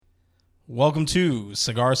Welcome to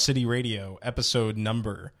Cigar City Radio, episode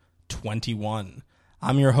number 21.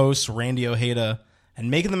 I'm your host, Randy Ojeda, and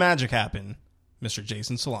making the magic happen, Mr.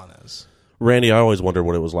 Jason Solanas. Randy, I always wondered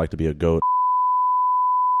what it was like to be a goat.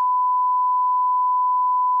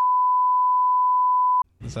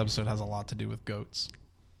 This episode has a lot to do with goats.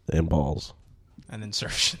 And balls. And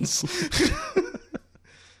insertions.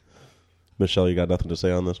 Michelle, you got nothing to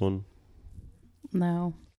say on this one?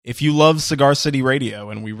 No. If you love Cigar City Radio,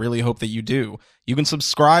 and we really hope that you do, you can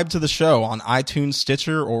subscribe to the show on iTunes,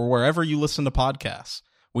 Stitcher, or wherever you listen to podcasts.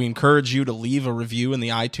 We encourage you to leave a review in the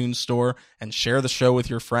iTunes store and share the show with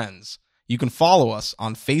your friends. You can follow us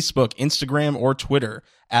on Facebook, Instagram, or Twitter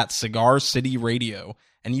at Cigar City Radio,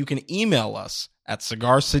 and you can email us at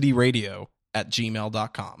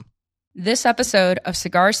cigarcityradio@gmail.com. This episode of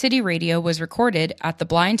Cigar City Radio was recorded at the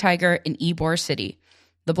Blind Tiger in Ybor City.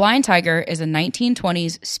 The Blind Tiger is a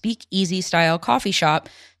 1920s speakeasy-style coffee shop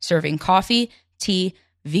serving coffee, tea,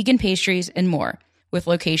 vegan pastries, and more, with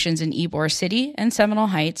locations in Ybor City and Seminole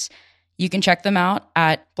Heights. You can check them out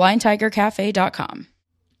at blindtigercafe.com.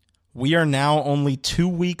 We are now only 2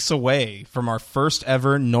 weeks away from our first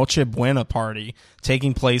ever Noche Buena party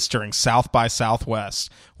taking place during South by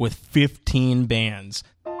Southwest with 15 bands.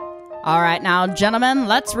 All right, now, gentlemen,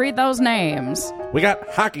 let's read those names. We got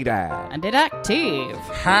Hockey Dad, Detective,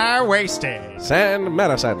 High-waisted, Sand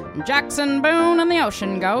Medicine, Jackson Boone and the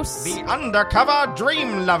Ocean Ghosts, the undercover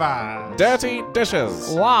dream lover, Dirty Dishes,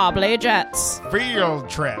 Wobbly Jets, field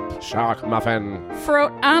trip, Shark Muffin,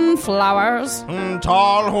 Fruit and Flowers,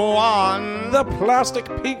 Tall Juan. the Plastic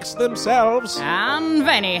Peaks themselves. and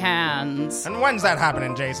Venny Hands. And when's that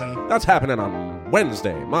happening, Jason? That's happening on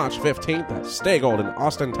Wednesday, March 15th at Stay Gold in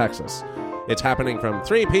Austin, Texas. It's happening from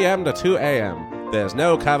 3 p.m. to 2 a.m. There's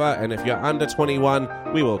no cover, and if you're under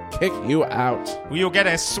 21, we will kick you out. You'll get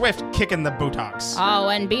a swift kick in the buttocks. Oh,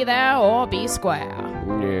 and be there or be square.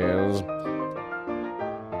 Yes.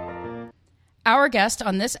 Our guest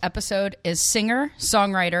on this episode is singer,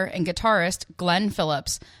 songwriter, and guitarist Glenn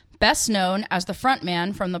Phillips, best known as the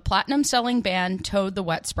frontman from the platinum-selling band Toad the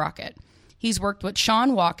Wet Sprocket. He's worked with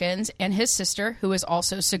Sean Watkins and his sister, who is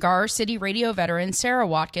also Cigar City Radio veteran Sarah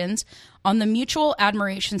Watkins, on the Mutual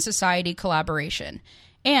Admiration Society collaboration,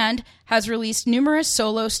 and has released numerous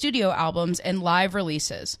solo studio albums and live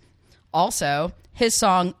releases. Also, his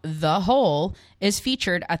song The Hole is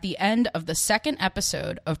featured at the end of the second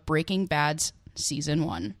episode of Breaking Bad's Season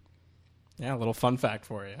 1. Yeah, a little fun fact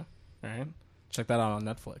for you. All right, check that out on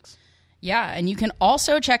Netflix. Yeah, and you can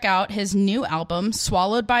also check out his new album,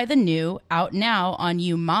 Swallowed by the New, out now on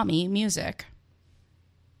Umami Music.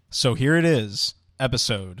 So here it is,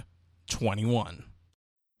 episode 21.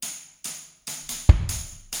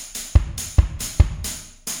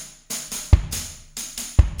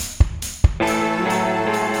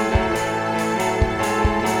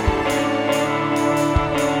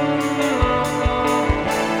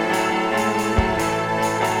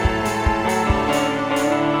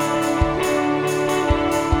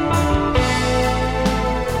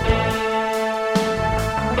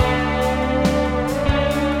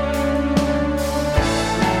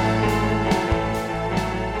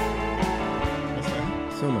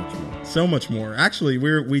 So much more. Actually,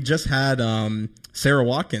 we just had Sarah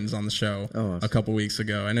Watkins on the show a couple weeks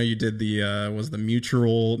ago. I know you did the was the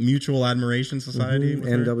Mutual Admiration Society,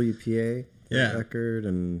 NWPA yeah record,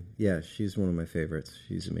 and yeah, she's one of my favorites.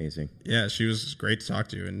 She's amazing. Yeah, she was great to talk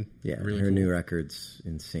to, and yeah, really her cool. new record's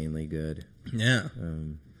insanely good. Yeah,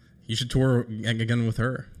 you should tour again with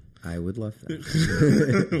her. I would love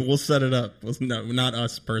that. We'll set it up. No, not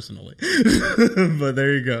us personally, but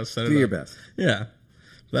there you go. Set it up. Do your best. Yeah.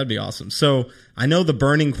 That'd be awesome. So I know the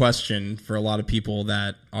burning question for a lot of people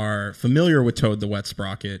that are familiar with Toad the Wet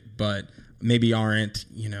Sprocket, but maybe aren't,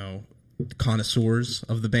 connoisseurs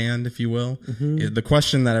of the band, if you will. Mm-hmm. The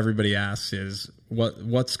question that everybody asks is,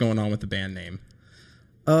 what's going on with the band name?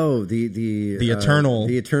 Oh, the eternal question.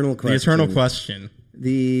 The eternal question.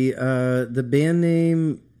 The band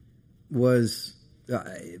name was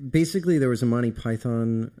basically there was a Monty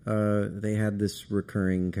Python. They had this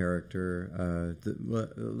recurring character.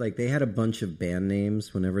 They had a bunch of band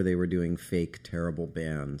names whenever they were doing fake terrible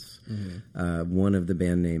bands. Mm-hmm. One of the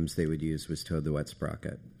band names they would use was Toad the Wet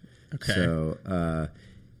Sprocket. Okay. So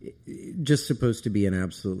just supposed to be an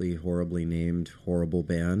absolutely horribly named horrible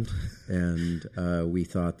band, and we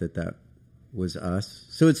thought that was us.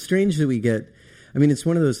 So it's strange that we get. I mean, it's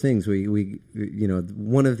one of those things. We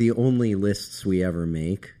one of the only lists we ever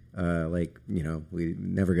make Like, we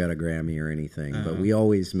never got a Grammy or anything, but we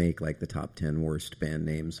always make like the top 10 worst band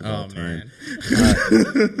names of all time,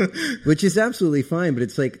 which is absolutely fine. But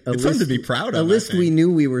it's like it's something to be proud of. A list we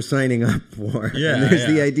knew we were signing up for. Yeah, and there's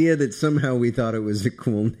the idea that somehow we thought it was a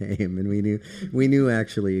cool name, and we knew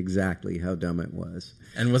actually exactly how dumb it was.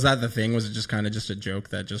 And was that the thing? Was it just kind of just a joke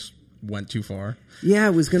that just went too far? Yeah,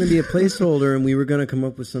 it was going to be a placeholder, and we were going to come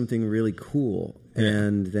up with something really cool. Yeah.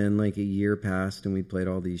 And then like a year passed, and we played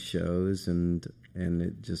all these shows, and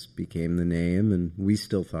it just became the name, and we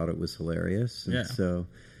still thought it was hilarious. And so,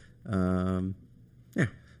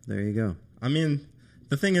 there you go. I mean,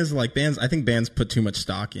 the thing is, like, I think bands put too much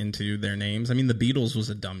stock into their names. I mean, the Beatles was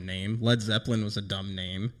a dumb name. Led Zeppelin was a dumb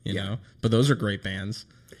name, you know? But those are great bands.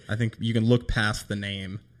 I think you can look past the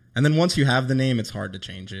name. And then once you have the name, it's hard to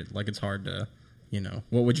change it. Like, it's hard to,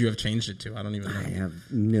 what would you have changed it to? I don't even know. I have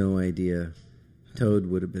no idea. Toad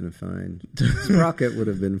would have been fine. Sprocket would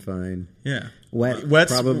have been fine. Yeah.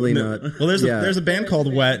 Wet's probably not. Well, there's a band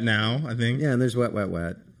called Wet now, I think. Yeah, and there's Wet.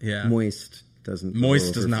 Yeah. Moist does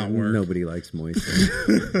not work. Nobody likes Moist.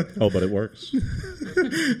 Oh, but it works.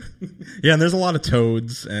 Yeah, and there's a lot of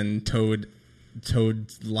Toads and Toad-like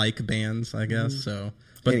bands, I guess. So,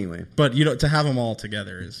 but anyway, to have them all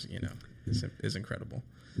together is incredible.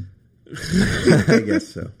 I guess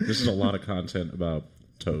so. This is a lot of content about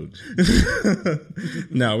Toads.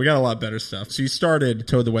 No, we got a lot better stuff. So you started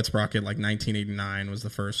Toad the Wet Sprocket like 1989 was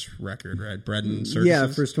the first record, right? Bread and Circuses? Yeah,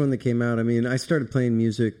 first one that came out. I mean, I started playing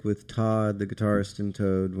music with Todd, the guitarist in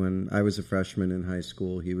Toad, when I was a freshman in high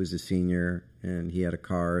school. He was a senior, and he had a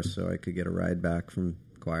car, so I could get a ride back from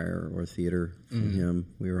choir or theater from him.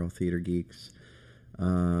 We were all theater geeks.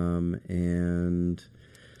 And...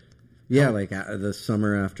 yeah, like the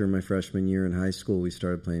summer after my freshman year in high school, we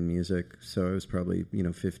started playing music. So I was probably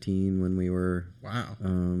 15 when we were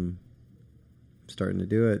starting to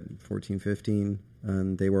do it, 14, 15.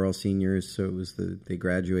 And they were all seniors, so it was they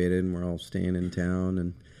graduated and we're all staying in town.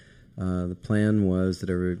 And the plan was that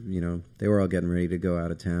they were all getting ready to go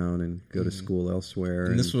out of town and go to school elsewhere.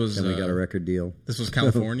 And this was then we got a record deal. This was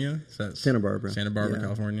California, Santa Barbara,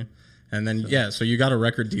 California. And then so you got a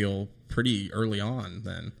record deal pretty early on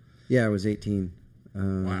then. Yeah, I was 18.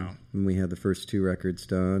 Wow. And we had the first 2 records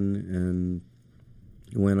done and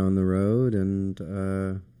went on the road, and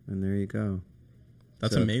there you go.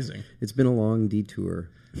 That's amazing. It's been a long detour.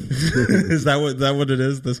 Is that what it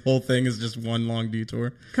is? This whole thing is just one long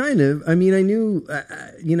detour? Kind of. I mean, I knew,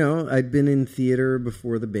 I'd been in theater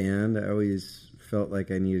before the band. I always felt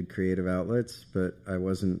like I needed creative outlets, but I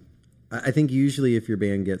wasn't. I think usually if your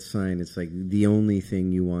band gets signed, it's like the only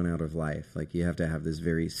thing you want out of life. Like you have to have this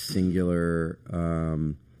very singular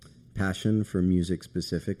passion for music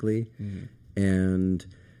specifically. Mm-hmm. And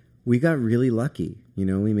we got really lucky.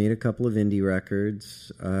 We made a couple of indie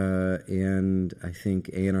records, and I think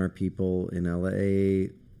A&R people in LA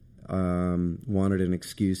wanted an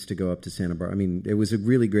excuse to go up to Santa Barbara. I mean, it was a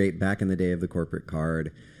really great back in the day of the corporate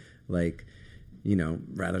card, like...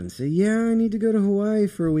 rather than say, I need to go to Hawaii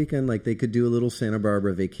for a weekend, like they could do a little Santa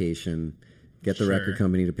Barbara vacation, get the record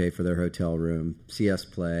company to pay for their hotel room, see us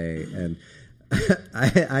play, and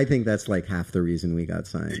I think that's like half the reason we got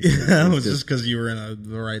signed. Yeah, it was just because you were in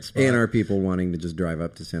the right spot. And our people wanting to just drive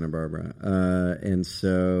up to Santa Barbara. And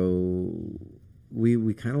so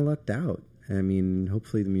we kind of lucked out. I mean,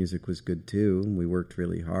 hopefully the music was good too. We worked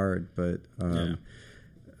really hard, but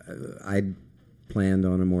I'd planned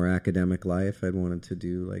on a more academic life. I'd wanted to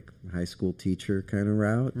do like high school teacher kind of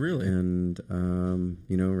route. Really? And,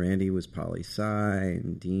 Randy was poli-sci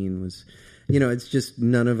and Dean was, it's just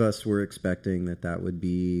none of us were expecting that would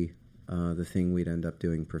be the thing we'd end up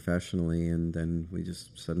doing professionally. And then we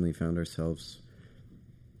just suddenly found ourselves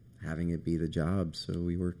having it be the job. So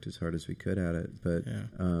we worked as hard as we could at it. But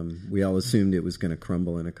we all assumed it was going to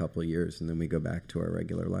crumble in a couple of years and then we go back to our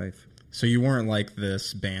regular life. So you weren't like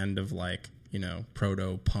this band of like,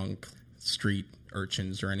 proto-punk street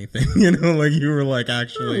urchins or anything, like you were like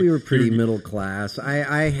actually... we were pretty middle class.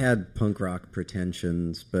 I had punk rock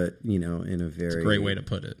pretensions, but, in a very... It's a great way to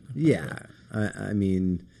put it. Yeah. I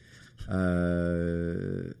mean,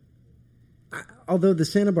 although the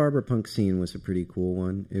Santa Barbara punk scene was a pretty cool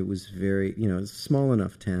one, it was very, it's a small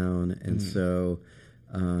enough town, and so...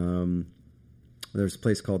 there's a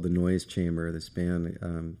place called the Noise Chamber. This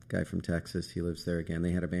band, guy from Texas, he lives there again.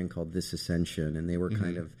 They had a band called This Ascension, and they were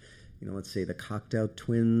kind of, let's say the Cocked Out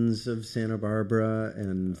Twins of Santa Barbara,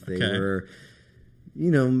 and they were,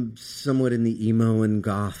 somewhat in the emo and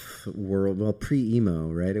goth world. Well,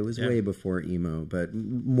 pre-emo, right? It was way before emo, but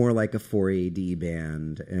more like a 4AD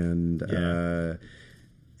band,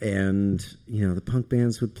 And, the punk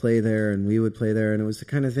bands would play there and we would play there. And it was the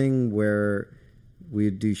kind of thing where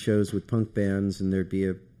we'd do shows with punk bands and there'd be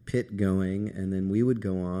a pit going and then we would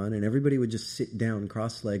go on and everybody would just sit down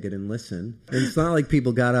cross-legged and listen. And it's not like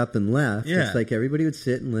people got up and left. Yeah. It's like everybody would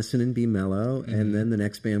sit and listen and be mellow. And then the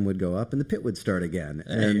next band would go up and the pit would start again.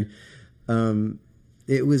 Hey. And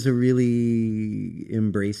it was a really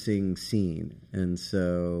embracing scene. And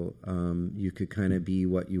so you could kind of be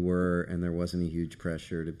what you were and there wasn't a huge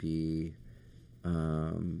pressure to be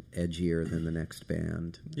edgier than the next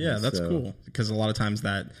band. Yeah, And that's so- cool because a lot of times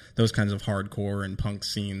those kinds of hardcore and punk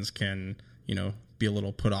scenes can be a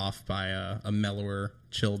little put off by a mellower,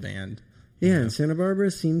 chill band. Yeah, and Santa Barbara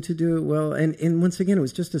seemed to do it well. And once again, it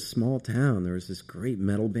was just a small town. There was this great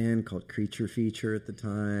metal band called Creature Feature at the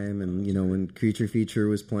time. And, when Creature Feature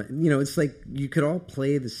was playing, it's like you could all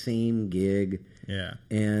play the same gig. Yeah.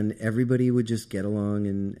 And everybody would just get along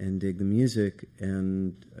and dig the music.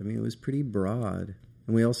 And, it was pretty broad.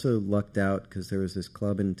 And we also lucked out because there was this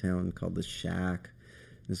club in town called The Shack.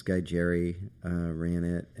 This guy, Jerry, ran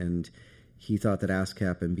it. And he thought that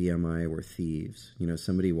ASCAP and BMI were thieves.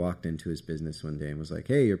 Somebody walked into his business one day and was like,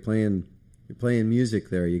 "Hey, you're playing music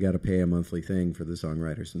there. You got to pay a monthly thing for the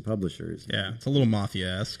songwriters and publishers." Yeah, it's a little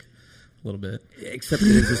mafia-esque, a little bit. Except that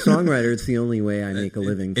as a songwriter, it's the only way I make a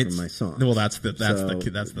living from my songs. Well, that's the So there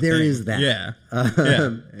there thing. is that. Yeah,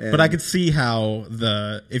 yeah. But I could see how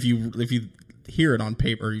if you hear it on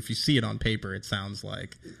paper, or if you see it on paper, it sounds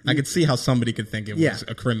like I could see how somebody could think it was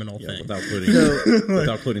a criminal thing. Without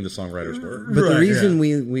including the songwriter's work. But the reason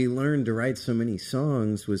we learned to write so many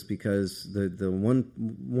songs was because the one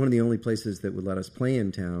of the only places that would let us play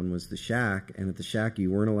in town was the Shack, and at the Shack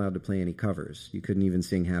you weren't allowed to play any covers. You couldn't even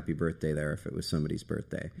sing Happy Birthday there if it was somebody's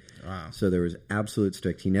birthday. Wow. So there was absolute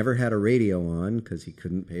strict. He never had a radio on because he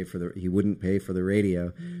wouldn't pay for the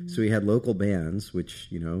radio. So he had local bands, which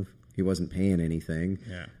he wasn't paying anything.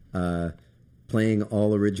 Yeah. Playing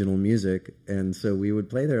all original music, and so we would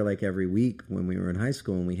play there like every week when we were in high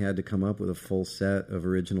school, and we had to come up with a full set of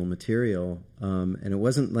original material. And it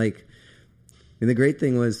wasn't like, and the great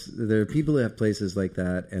thing was there are people that have places like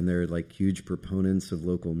that, and they're like huge proponents of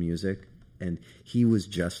local music, and he was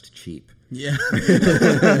just cheap. Yeah.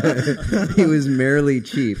 He was merely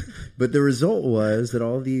cheap. But the result was that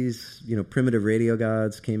all these, primitive radio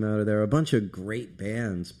gods came out of there. A bunch of great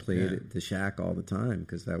bands played at the Shack all the time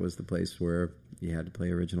because that was the place where you had to play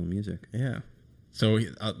original music. Yeah. So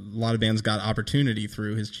a lot of bands got opportunity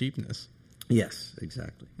through his cheapness. Yes,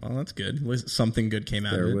 exactly. Well, that's good. At least something good came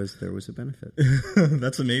out of it. There was a benefit.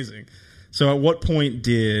 That's amazing. So at what point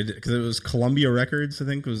because it was Columbia Records, I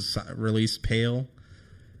think, was released Pale?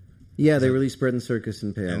 Yeah, they released Bread and Circus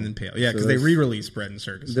and Pale. And then Pale. Yeah, because So they those- re-released Bread and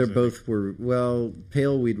Circus. They both were,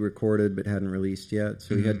 Pale we'd recorded but hadn't released yet.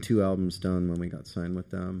 So we had 2 albums done when we got signed with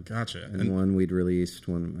them. Gotcha. And one we'd released,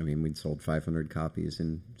 we'd sold 500 copies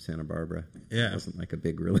in Santa Barbara. Yeah. It wasn't like a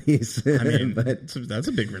big release. I mean, but that's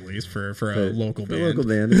a big release for a local for band. a local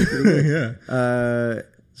band. It was pretty good. Yeah.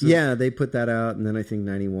 Yeah, they put that out, and then I think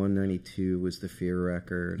 91, 92 was the Fear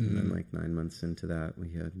record, and then like 9 months into that,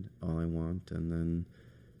 we had All I Want, and then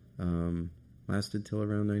lasted till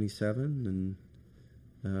around 97,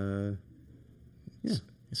 and yeah.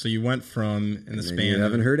 So you went from in the And span. you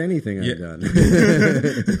haven't heard anything I've done.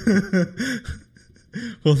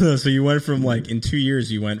 Well, no. So you went from in 2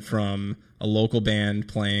 years, you went from a local band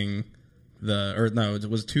playing it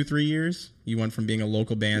was 2-3 years. You went from being a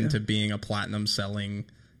local band to being a platinum selling,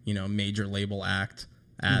 major label act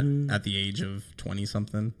at the age of 20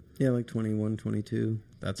 something. Yeah, like 21, 22.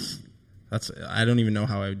 That's I don't even know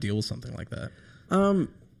how I would deal with something like that.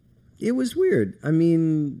 It was weird. I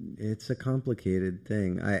mean, it's a complicated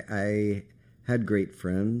thing. I had great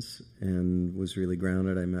friends and was really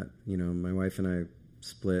grounded. I met, my wife and I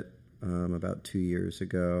split about 2 years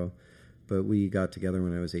ago, but we got together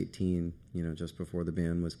when I was 18, just before the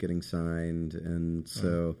band was getting signed. And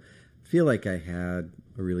so I feel like I had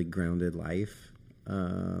a really grounded life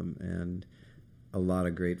and a lot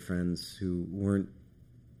of great friends who weren't,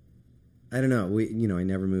 I don't know. I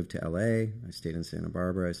never moved to LA. I stayed in Santa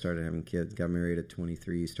Barbara. I started having kids, got married at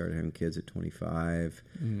 23, started having kids at 25.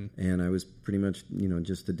 And I was pretty much,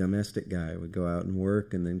 just a domestic guy. I would go out and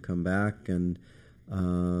work and then come back. And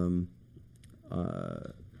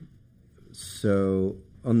so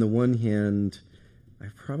on the one hand, I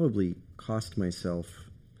probably cost myself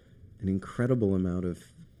an incredible amount of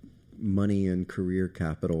money and career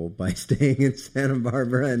capital by staying in Santa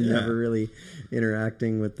Barbara and never really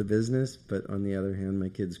interacting with the business. But on the other hand, my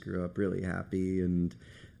kids grew up really happy, and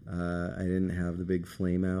I didn't have the big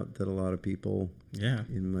flame out that a lot of people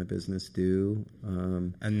in my business do.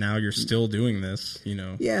 And now you're still doing this,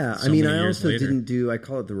 Yeah, so I mean, many I years also later. didn't do, I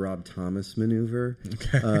call it the Rob Thomas maneuver,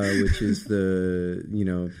 which is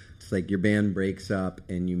it's like your band breaks up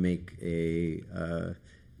and you make a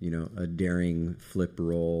daring flip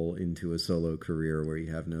roll into a solo career where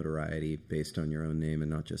you have notoriety based on your own name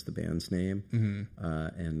and not just the band's name.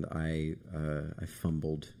 And I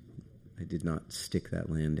fumbled. I did not stick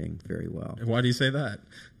that landing very well. Why do you say that?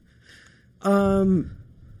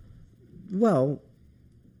 Well,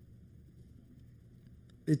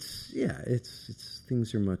 it's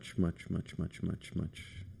things are much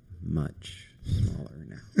smaller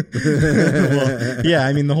now. Well, yeah,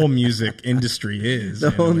 I mean, the whole music industry is.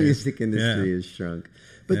 The whole anyways. music industry Yeah. is shrunk.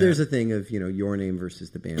 But there's a thing of, your name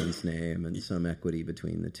versus the band's name and some equity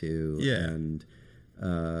between the two. Yeah. And,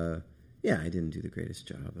 I didn't do the greatest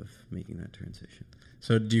job of making that transition.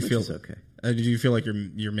 So do you Which feel is okay? Do you feel like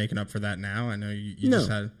you're making up for that now? I know you No, just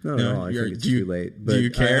had no. I think it's too late. But do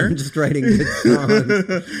you care? I'm just writing good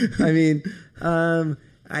songs. I mean,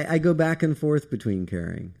 I go back and forth between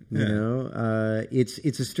caring. You know,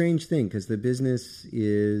 it's a strange thing because the business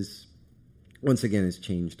is, once again, has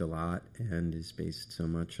changed a lot and is based so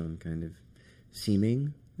much on kind of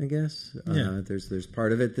seeming, I guess. There's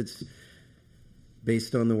part of it that's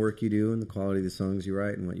based on the work you do and the quality of the songs you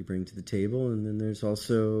write and what you bring to the table. And then there's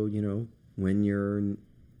also, do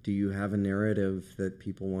you have a narrative that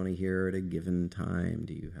people want to hear at a given time?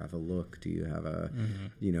 Do you have a look? Do you have a,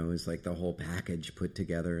 is like the whole package put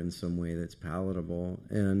together in some way that's palatable?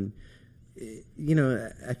 And,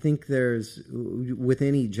 I think with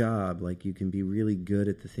any job, like you can be really good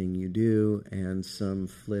at the thing you do and some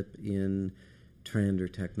flip in trend or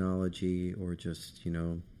technology or just,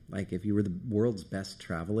 like if you were the world's best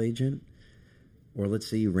travel agent, or let's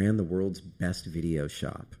say you ran the world's best video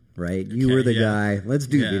shop, right? You were the guy. Let's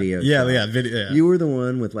do video. Video. You were the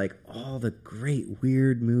one with like all the great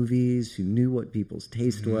weird movies who knew what people's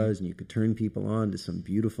taste was, and you could turn people on to some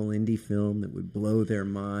beautiful indie film that would blow their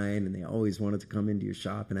mind, and they always wanted to come into your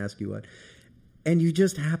shop and ask you what. And you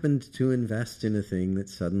just happened to invest in a thing that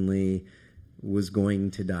suddenly was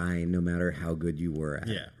going to die no matter how good you were at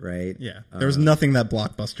it, right? Yeah. There was nothing that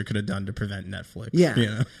Blockbuster could have done to prevent Netflix. Yeah.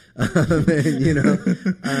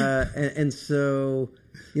 And so,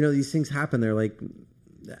 these things happen. They're like,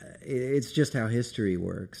 it's just how history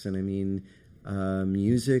works. And I mean,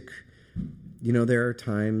 music, there are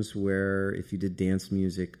times where if you did dance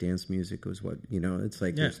music was what, it's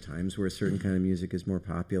like there's times where a certain kind of music is more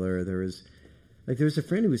popular. There was a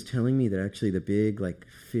friend who was telling me that actually the big,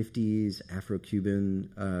 50s Afro-Cuban,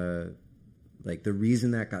 the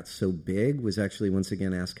reason that got so big was actually, once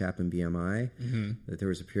again, ASCAP and BMI. That there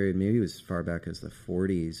was a period, maybe it was as far back as the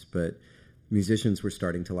 40s, but musicians were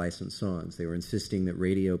starting to license songs. They were insisting that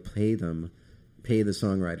radio pay the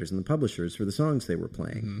songwriters and the publishers for the songs they were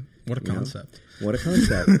playing. What a concept. What a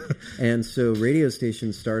concept. And so radio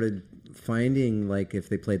stations started finding, if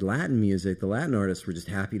they played Latin music, the Latin artists were just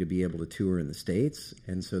happy to be able to tour in the States,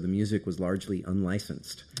 and so the music was largely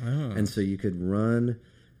unlicensed. And so you could run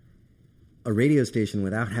a radio station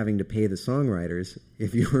without having to pay the songwriters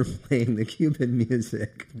if you were playing the Cuban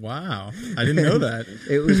music. Wow. I didn't know that.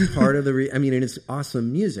 It was part of the... and it's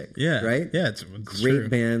awesome music, right? Yeah, it's great true.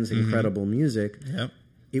 bands, incredible music. Yep.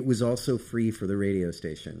 It was also free for the radio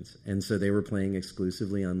stations. And so they were playing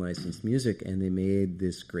exclusively unlicensed music, and they made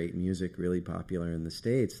this great music really popular in the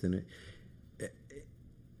States. And,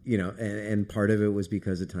 and part of it was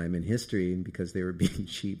because of time in history and because they were being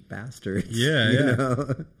cheap bastards.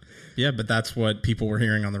 Yeah, but that's what people were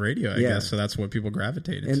hearing on the radio, I guess. So that's what people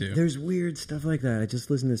gravitated to. And there's weird stuff like that. I just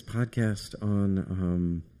listened to this podcast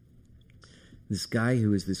on... this guy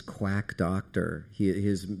who is this quack doctor.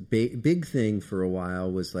 His big thing for a while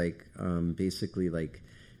was basically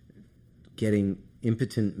getting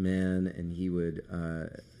impotent men, and he would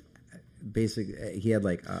he had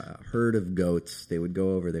a herd of goats. They would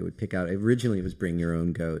go over. They would pick out. Originally, it was bring your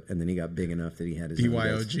own goat, and then he got big enough that he had his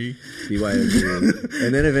BYOG. BYOG.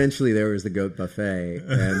 And then eventually there was the goat buffet,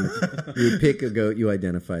 and you would pick a goat you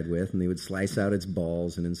identified with, and they would slice out its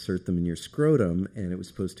balls and insert them in your scrotum, and it was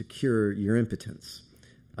supposed to cure your impotence.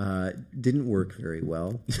 Didn't work very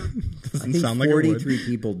well. Doesn't I think sound like it would. 43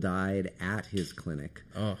 people died at his clinic.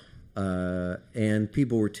 Oh. And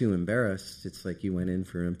people were too embarrassed. It's like you went in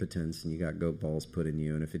for impotence and you got goat balls put in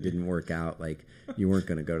you, and if it didn't work out, you weren't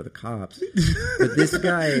going to go to the cops. But this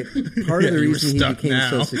guy, part of the reason he became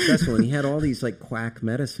so successful, and he had all these quack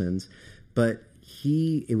medicines, but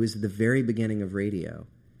it was the very beginning of radio,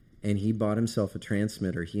 and he bought himself a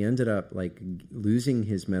transmitter. He ended up losing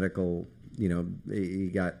his medical he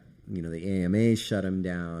got, the AMA shut him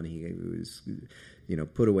down. He was,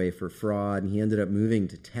 put away for fraud, and he ended up moving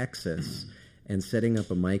to Texas and setting up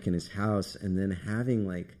a mic in his house, and then having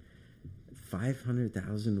like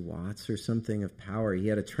 500,000 watts or something of power. He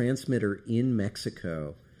had a transmitter in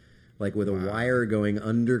Mexico, like with a wire going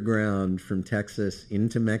underground from Texas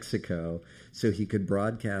into Mexico, so he could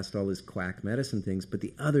broadcast all his quack medicine things. But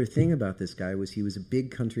the other thing about this guy was he was a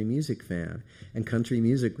big country music fan, and country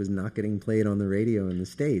music was not getting played on the radio in the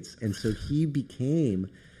States. And so he became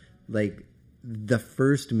like the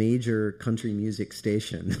first major country music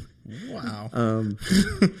station. Wow.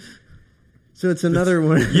 So it's another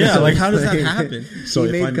one. Yeah, like how does that happen? So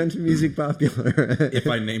he made country music popular. If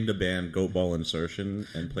I named a band Goat Ball Insertion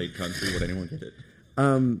and played country, would anyone get it?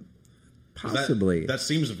 Possibly. That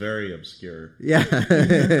seems very obscure. Yeah.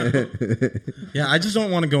 Yeah, I just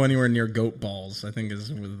don't want to go anywhere near goat balls, I think is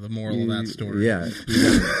the moral of that story. Yeah.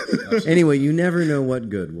 Anyway, you never know what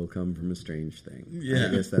good will come from a strange thing. Yeah. I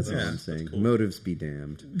guess that's all I'm saying. Cool. Motives be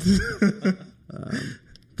damned.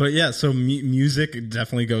 But yeah, so music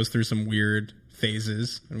definitely goes through some weird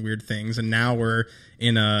phases and weird things, and now we're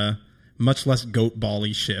in a much less goat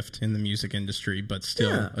ball-y shift in the music industry, but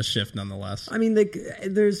still a shift nonetheless. I mean,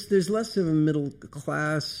 there's less of a middle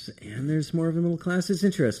class, and there's more of a middle class. It's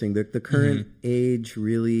interesting. The current age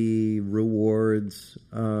really rewards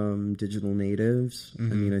digital natives. I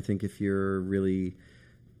mean, I think if you're really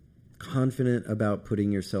confident about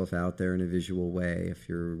putting yourself out there in a visual way, if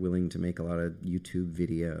you're willing to make a lot of YouTube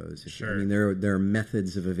videos, I mean, there are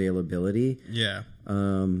methods of availability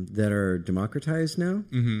that are democratized now,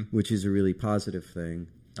 which is a really positive thing.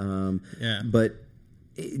 But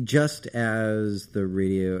just as the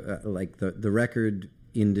radio, like the record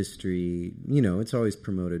industry, it's always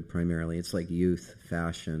promoted primarily. It's like youth,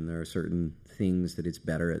 fashion. There are certain things that it's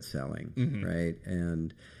better at selling, right?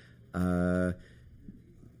 And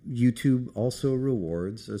YouTube also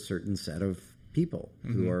rewards a certain set of people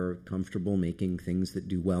who are comfortable making things that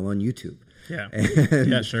do well on YouTube. Yeah.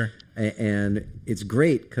 And, And it's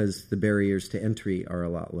great because the barriers to entry are a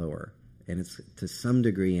lot lower. And it's to some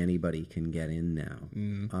degree anybody can get in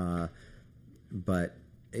now. But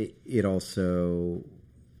it also,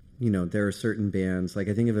 there are certain bands, like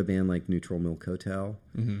I think of a band like Neutral Milk Hotel,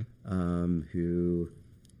 who,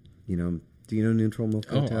 do you know Neutral Milk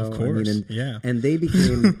Hotel? Oh, of course. And they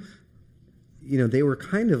became, they were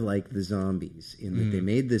kind of like the Zombies in that they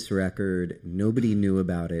made this record, nobody knew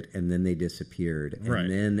about it, and then they disappeared. And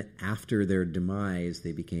then after their demise,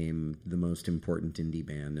 they became the most important indie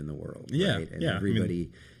band in the world. Yeah. Right? And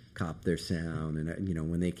everybody copped their sound. And,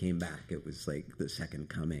 when they came back, it was like the second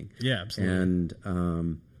coming. Yeah, absolutely.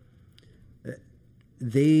 And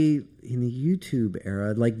they, in the YouTube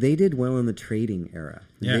era, like they did well in the trading era.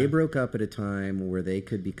 Yeah. They broke up at a time where they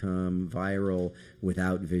could become viral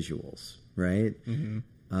without visuals, right?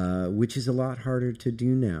 Which is a lot harder to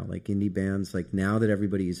do now. Like indie bands, like now that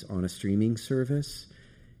everybody's on a streaming service,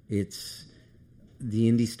 the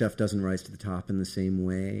indie stuff doesn't rise to the top in the same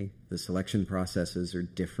way. The selection processes are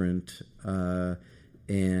different.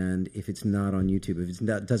 And if it's not on YouTube, if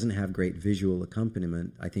it doesn't have great visual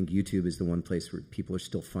accompaniment, I think YouTube is the one place where people are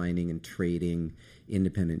still finding and trading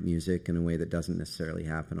independent music in a way that doesn't necessarily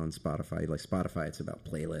happen on Spotify. Like Spotify, it's about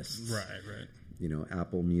playlists. Right.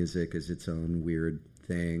 Apple Music is its own weird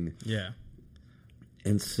thing. Yeah.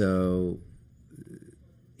 And so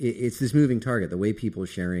it's this moving target. The way people are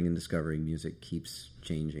sharing and discovering music keeps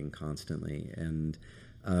changing constantly. And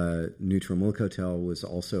Neutral Milk Hotel was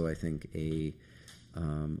also, I think, a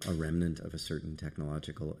remnant of a certain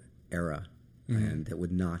technological era, and that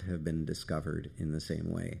would not have been discovered in the same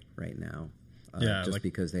way right now. Just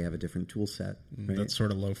because they have a different tool set. Right? That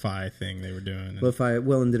sort of lo-fi thing they were doing. Lo-fi,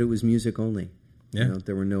 and that it was music only. Yeah.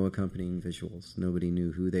 There were no accompanying visuals. Nobody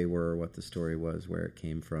knew who they were, what the story was, where it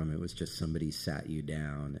came from. It was just somebody sat you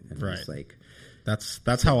down and was like,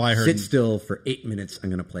 That's how I heard. Sit still for 8 minutes. I'm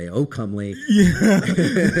going to play "Oh Comely."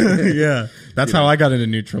 Yeah. That's how I got into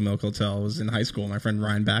Neutral Milk Hotel. I was in high school. My friend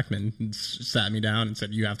Ryan Backman sat me down and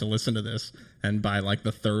said, "You have to listen to this." And by like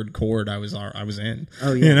the third chord, I was in.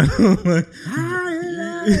 Oh yeah. I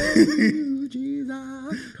love you,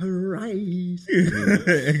 Jesus Christ.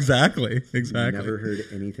 Exactly. Never heard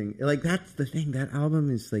anything like that's the thing. That album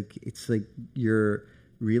is like it's like your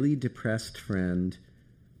really depressed friend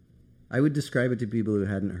I would describe it to people who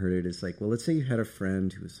hadn't heard it as like, well, let's say you had a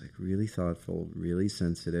friend who was like really thoughtful, really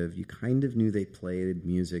sensitive. You kind of knew they played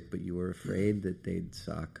music, but you were afraid that they'd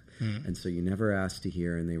suck. And so you never asked to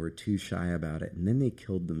hear, and they were too shy about it. And then they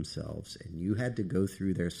killed themselves, and you had to go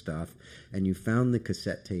through their stuff, and you found the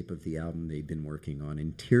cassette tape of the album they'd been working on,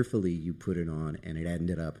 and tearfully you put it on, and it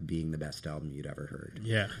ended up being the best album you'd ever heard.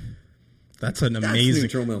 Yeah. That's an amazing.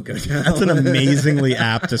 Neutral Milk Hotel. That's an amazingly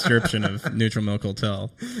apt description of Neutral Milk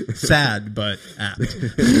Hotel. Sad, but apt.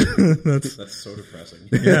 That's so depressing.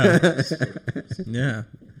 Yeah. Yeah.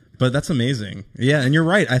 But that's amazing. Yeah, and you're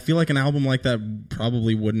right. I feel like an album like that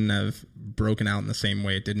probably wouldn't have broken out in the same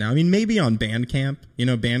way it did now. I mean, maybe on Bandcamp. You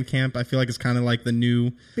know, Bandcamp, I feel like it's kind of like the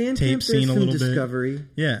new tape scene a little discovery. bit.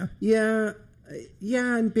 Yeah. Yeah.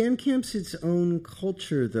 Yeah, and Bandcamp's its own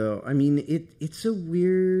culture, though. I mean, it's a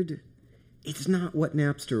weird... It's not what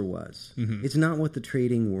Napster was. Mm-hmm. It's not what the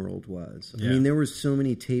trading world was. Yeah. I mean, there were so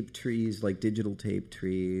many tape trees, like digital tape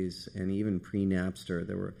trees, and even pre-Napster,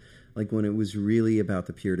 there were... Like when it was really about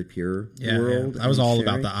the peer-to-peer world. Yeah. I was all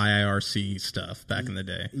about the IIRC stuff back in the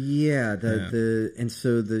day. Yeah, and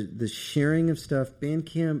so the sharing of stuff,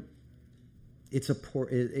 Bandcamp,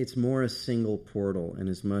 it's more a single portal, and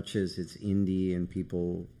as much as it's indie and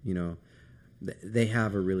people, you know, they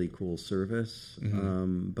have a really cool service,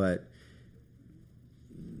 but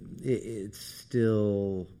it's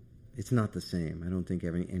still, it's not the same. I don't think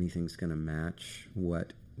anything's going to match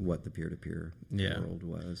what the peer-to-peer world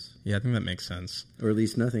was. Yeah, I think that makes sense. Or at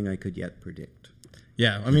least nothing I could yet predict.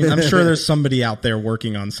 Yeah, I mean, I'm sure there's somebody out there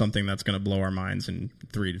working on something that's going to blow our minds in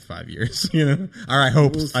 3 to 5 years, you know? Or I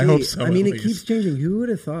hope so. I mean, it keeps changing. Who would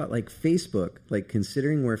have thought, like Facebook, like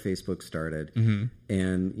considering where Facebook started,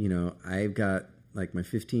 and, you know, I've got, like, my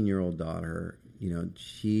 15-year-old daughter, you know,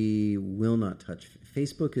 she will not touch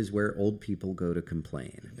Facebook is where old people go to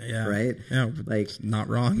complain, right? Yeah, like not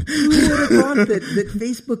wrong. Who would have thought that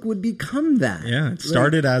Facebook would become that? Yeah, it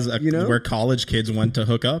started as where college kids went to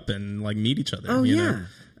hook up and like meet each other. Oh you know?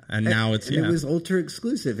 And now it's it was ultra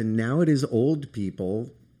exclusive, and now it is old people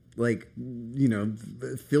like you know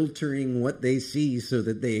filtering what they see so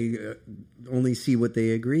that they only see what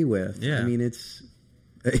they agree with. Yeah, I mean it's.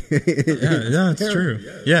 It's true.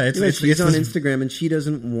 Yeah, she's on Instagram and she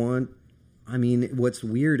doesn't want. I mean, what's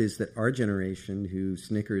weird is that our generation, who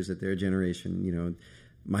snickers at their generation, you know,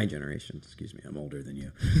 my generation, excuse me, I'm older than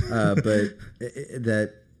you, but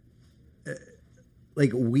that,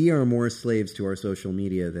 like, we are more slaves to our social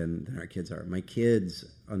media than our kids are. My kids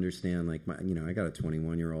understand, like, I got a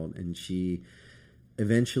 21-year-old, and she,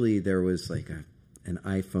 eventually there was, like, an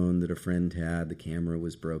iPhone that a friend had, the camera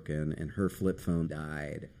was broken, and her flip phone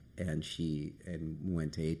died. And she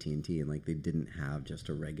went to AT&T, and like they didn't have just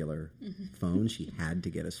a regular phone. She had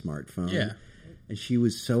to get a smartphone. Yeah. And she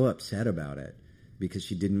was so upset about it because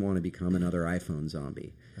she didn't want to become another iPhone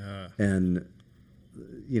zombie. And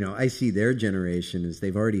you know, I see their generation as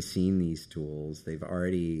they've already seen these tools. They've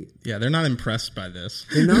already... Yeah, they're not impressed by this.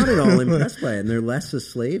 They're not at all impressed by it, and they're less a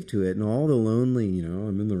slave to it. And all the lonely, you know,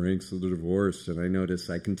 I'm in the ranks of the divorce, and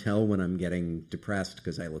I can tell when I'm getting depressed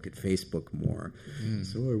because I look at Facebook more.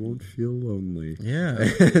 So I won't feel lonely. Yeah.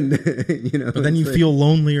 And, you know, but then you feel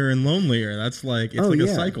lonelier and lonelier. That's like, it's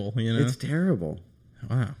a cycle, you know? It's terrible.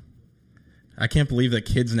 Wow. I can't believe that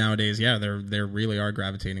kids nowadays, they really are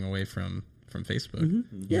gravitating away from Facebook.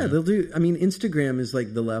 Yeah, they'll do. I mean, Instagram is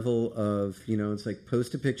like the level of, you know, it's like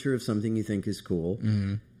post a picture of something you think is cool.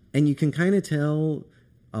 And you can kind of tell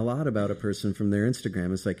a lot about a person from their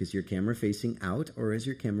Instagram. It's like, is your camera facing out or is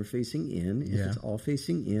your camera facing in? If it's all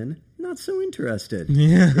facing in, not so interested.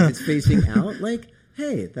 If it's facing out, like,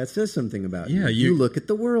 hey, that says something about you. You look at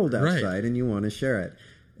the world outside and you want to share it.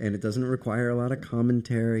 And it doesn't require a lot of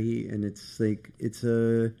commentary. And it's like, it's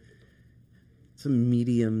a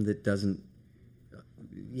medium that doesn't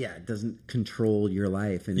control your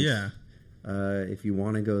life. And if you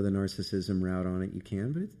want to go the narcissism route on it, you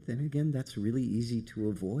can. But then again, that's really easy to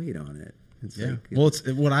avoid on it.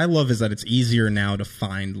 What I love is that it's easier now to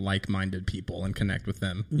find like-minded people and connect with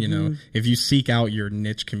them. You know, if you seek out your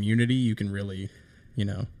niche community, you can really, you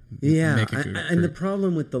know, make a good and the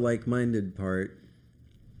problem with the like-minded part,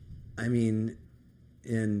 I mean,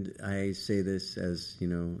 and I say this as, you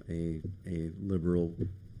know, a liberal,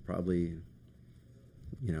 probably,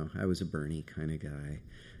 you know, I was a Bernie kind of guy.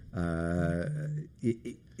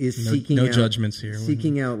 Seeking no out, judgments here.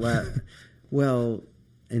 Seeking out,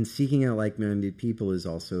 and seeking out like-minded people is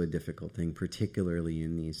also a difficult thing, particularly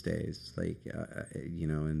in these days. Like, you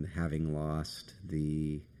know, and having lost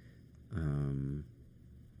the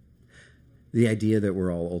idea that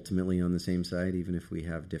we're all ultimately on the same side, even if we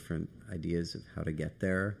have different ideas of how to get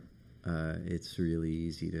there. It's really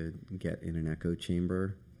easy to get in an echo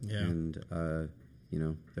chamber. Yeah. And,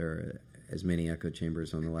 there are as many echo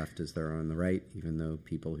chambers on the left as there are on the right, even though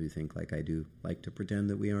people who think like I do like to pretend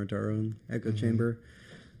that we aren't our own echo chamber.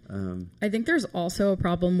 I think there's also a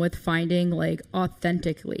problem with finding like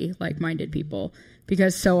authentically like-minded people,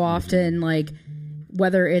 because so often like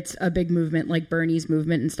whether it's a big movement like Bernie's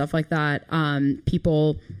movement and stuff like that,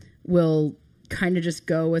 people will kind of just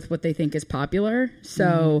go with what they think is popular.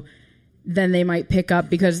 So then they might pick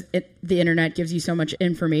up, because the internet gives you so much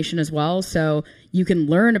information as well. So you can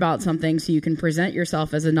learn about something, so you can present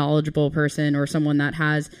yourself as a knowledgeable person or someone that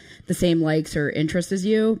has the same likes or interests as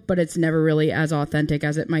you, but it's never really as authentic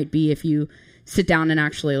as it might be if you sit down and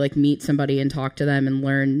actually like meet somebody and talk to them and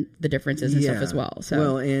learn the differences and stuff as well. So,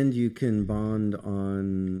 well, and you can bond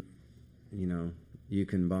on,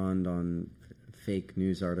 fake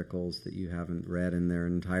news articles that you haven't read in their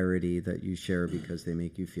entirety that you share because they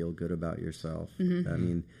make you feel good about yourself. I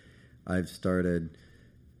mean, I've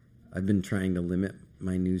been trying to limit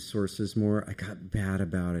my news sources more. I got bad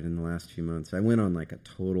about it in the last few months. I went on like a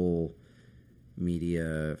total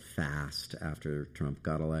media fast after Trump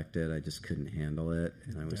got elected. I just couldn't handle it.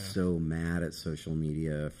 And I was so mad at social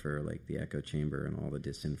media for like the echo chamber and all the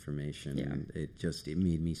disinformation. Yeah. And it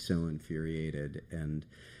made me so infuriated. And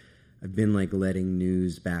I've been like letting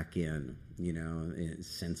news back in,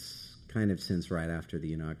 since right after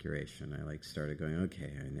the inauguration. I like started going,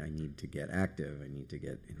 okay, I need to get active. I need to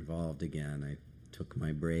get involved again. I took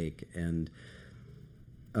my break and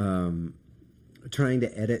trying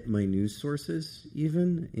to edit my news sources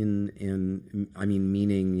even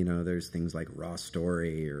meaning, there's things like Raw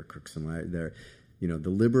Story or Crooks and Liars there, the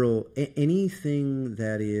liberal, anything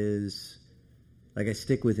that is. Like I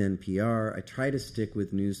stick with NPR. I try to stick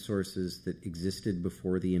with news sources that existed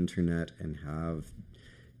before the internet and have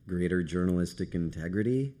greater journalistic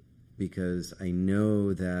integrity, because I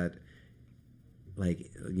know that,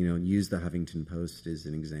 use the Huffington Post as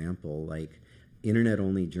an example. Like,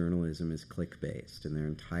 internet-only journalism is click-based, and their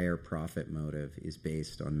entire profit motive is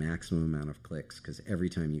based on maximum amount of clicks, because every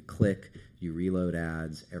time you click, you reload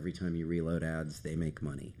ads. Every time you reload ads, they make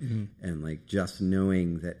money. And, just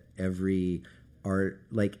knowing that every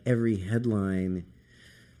headline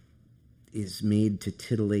is made to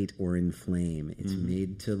titillate or inflame. It's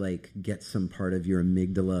made to get some part of your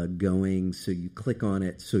amygdala going, so you click on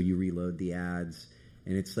it, so you reload the ads.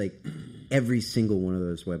 And it's like every single one of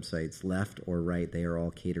those websites, left or right, they are all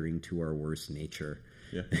catering to our worst nature.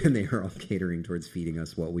 Yeah. And they are all catering towards feeding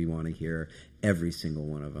us what we want to hear, every single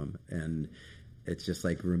one of them. And it's just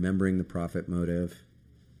like remembering the profit motive.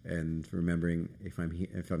 And remembering if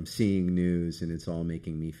I'm seeing news and it's all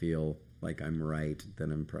making me feel like I'm right,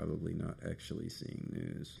 then I'm probably not actually seeing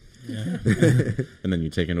news. Yeah. And then you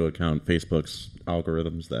take into account Facebook's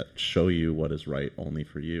algorithms that show you what is right only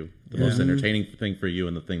for you. The most entertaining thing for you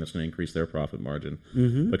and the thing that's going to increase their profit margin.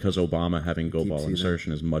 Because Obama having go ball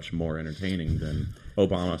insertion is much more entertaining than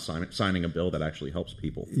Obama signing a bill that actually helps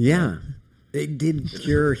people. Yeah. It did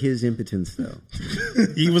cure his impotence, though.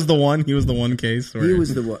 He was the one case. Where... He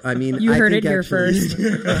was the one. I mean, you heard it here first.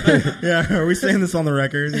 Yeah, are we saying this on the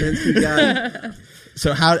record?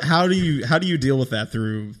 So how do you deal with that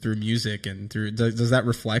through music and through? Does that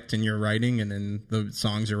reflect in your writing and in the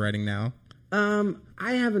songs you're writing now? I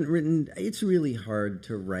haven't written. It's really hard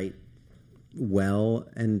to write well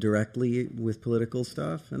and directly with political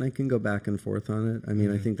stuff, and I can go back and forth on it. I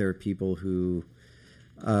mean, I think there are people who.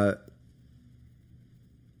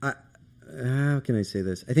 How can I say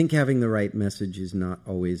this? I think having the right message is not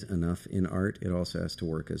always enough in art. It also has to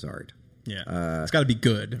work as art. Yeah, it's got to be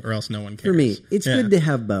good, or else no one cares. For me, it's good to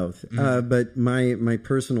have both. But my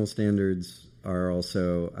personal standards are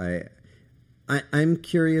also I'm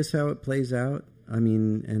curious how it plays out. I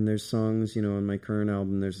mean, and there's songs, on my current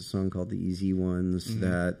album. There's a song called "The Easy Ones"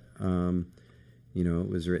 that, it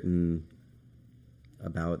was written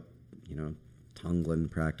about, Tonglen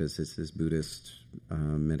practice. It's this Buddhist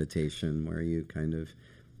meditation where you kind of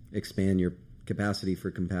expand your capacity for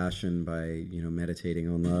compassion by, meditating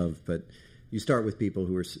on love. But you start with people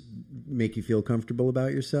who make you feel comfortable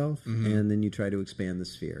about yourself, and then you try to expand the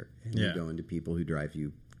sphere. And you go into people who drive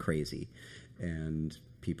you crazy and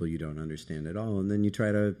people you don't understand at all. And then you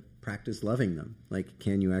try to practice loving them. Like,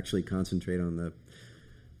 can you actually concentrate on the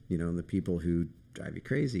people who drive you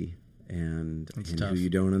crazy? And who you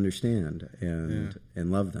don't understand, and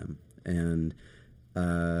love them, and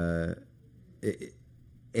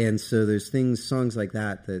so there's songs like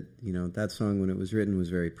that that song when it was written was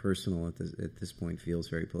very personal. At this point, feels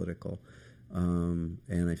very political,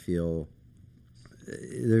 and I feel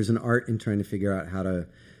there's an art in trying to figure out how to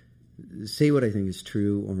say what I think is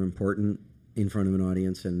true or important in front of an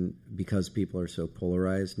audience, and because people are so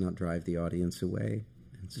polarized, not drive the audience away.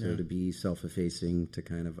 And so to be self-effacing, to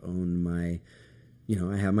kind of own my,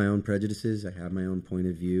 I have my own prejudices, I have my own point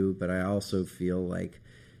of view, but I also feel like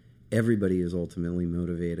everybody is ultimately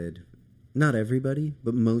motivated. Not everybody,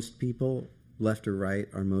 but most people, left or right,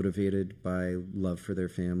 are motivated by love for their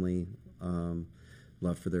family,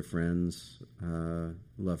 love for their friends,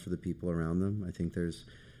 love for the people around them. I think there's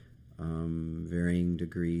varying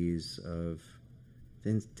degrees of,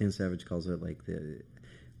 Dan Savage calls it like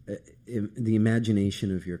the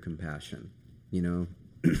imagination of your compassion.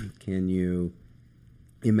 Can you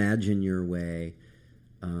imagine your way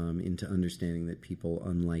into understanding that people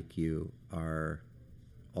unlike you are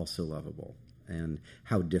also lovable, and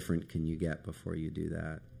how different can you get before you do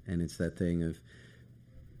that? And it's that thing of,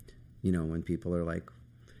 when people are like,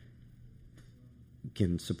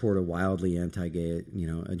 can support a wildly anti-gay,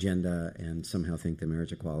 agenda and somehow think that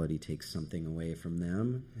marriage equality takes something away from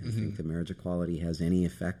them, and think that marriage equality has any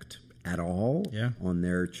effect at all on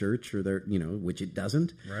their church or their, which it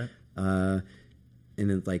doesn't. Right. And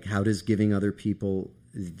it's like, how does giving other people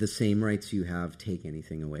the same rights you have take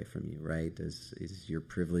anything away from you, right? Is your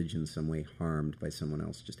privilege in some way harmed by someone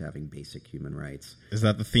else just having basic human rights? Is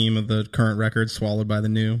that the theme of the current record, Swallowed by the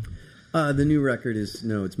New? The new record is,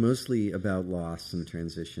 it's mostly about loss and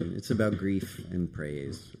transition. It's about grief and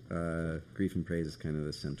praise. Grief and Praise is kind of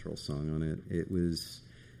the central song on it. It was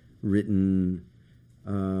written,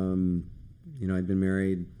 I'd been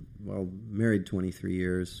married 23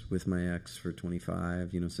 years, with my ex for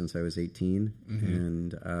 25, since I was 18.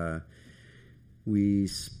 And we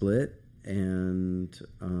split, and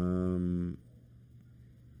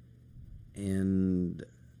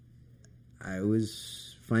I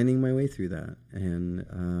was finding my way through that.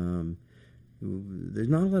 And there's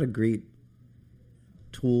not a lot of great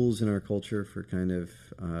tools in our culture for kind of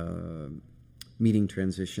meeting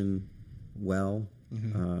transition well.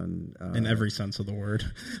 In every sense of the word.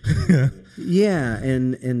 Yeah,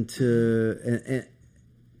 and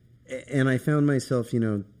I found myself,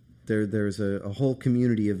 there's a whole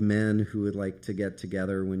community of men who would like to get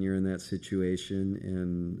together when you're in that situation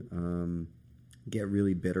and get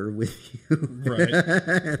really bitter with you. Right.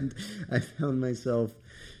 And I found myself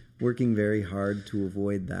working very hard to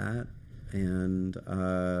avoid that, and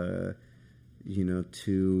to,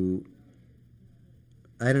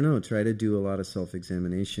 I don't know, try to do a lot of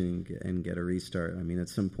self-examination and get a restart. I mean, at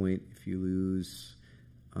some point, if you lose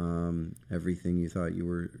everything you thought you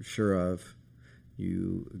were sure of,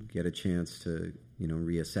 you get a chance to,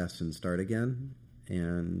 reassess and start again.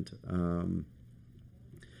 And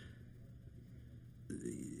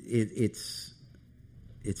it's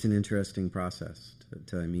an interesting process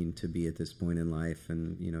to be at this point in life,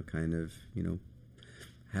 and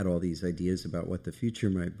had all these ideas about what the future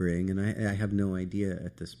might bring, and I have no idea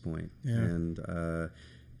at this point. Yeah. And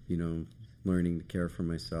learning to care for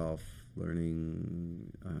myself, learning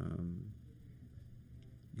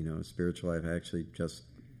spiritual life. I actually just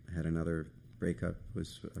had another breakup,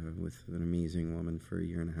 was with an amazing woman for a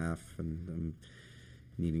year and a half, and I'm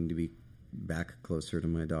needing to be back closer to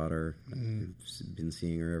my daughter. I've been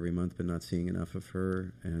seeing her every month, but not seeing enough of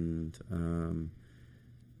her. And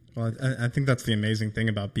well, I think that's the amazing thing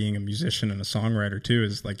about being a musician and a songwriter too,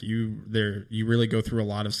 is like you really go through a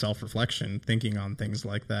lot of self-reflection, thinking on things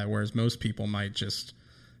like that, whereas most people might just,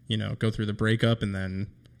 go through the breakup and then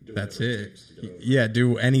that's it. Yeah,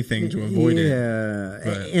 do anything to avoid it. Yeah,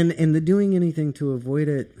 and the doing anything to avoid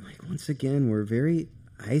it, like, once again, we're very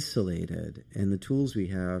isolated, and the tools we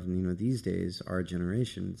have, these days, our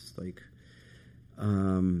generations, like,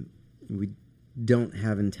 we don't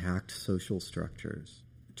have intact social structures.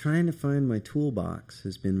 Trying to find my toolbox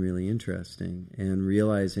has been really interesting, and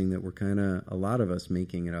realizing that we're a lot of us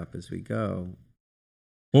making it up as we go.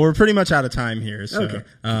 Well, we're pretty much out of time here, so okay.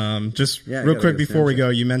 Just real quick before we go,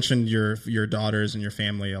 you mentioned your daughters and your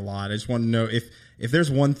family a lot. I just want to know if there's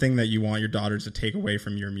one thing that you want your daughters to take away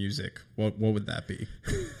from your music, what would that be?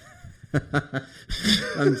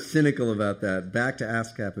 I'm cynical about that. Back to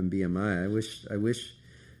ASCAP and BMI.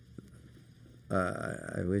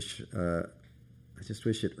 I just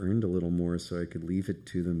wish it earned a little more so I could leave it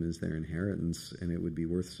to them as their inheritance, and it would be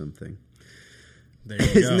worth something. There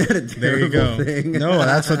you go. Isn't that a terrible thing? No,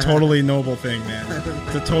 that's a totally noble thing, man.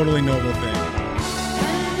 It's a totally noble thing.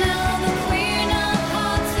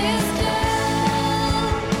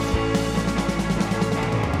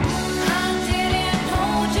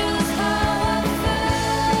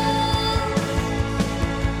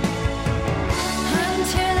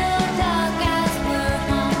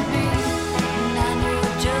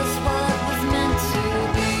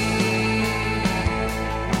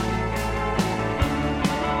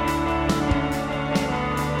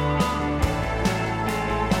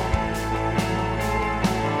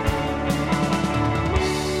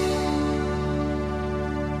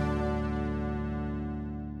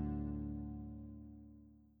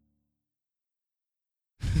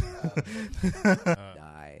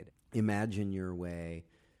 Died. Imagine your way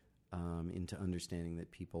into understanding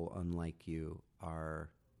that people unlike you are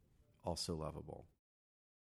also lovable.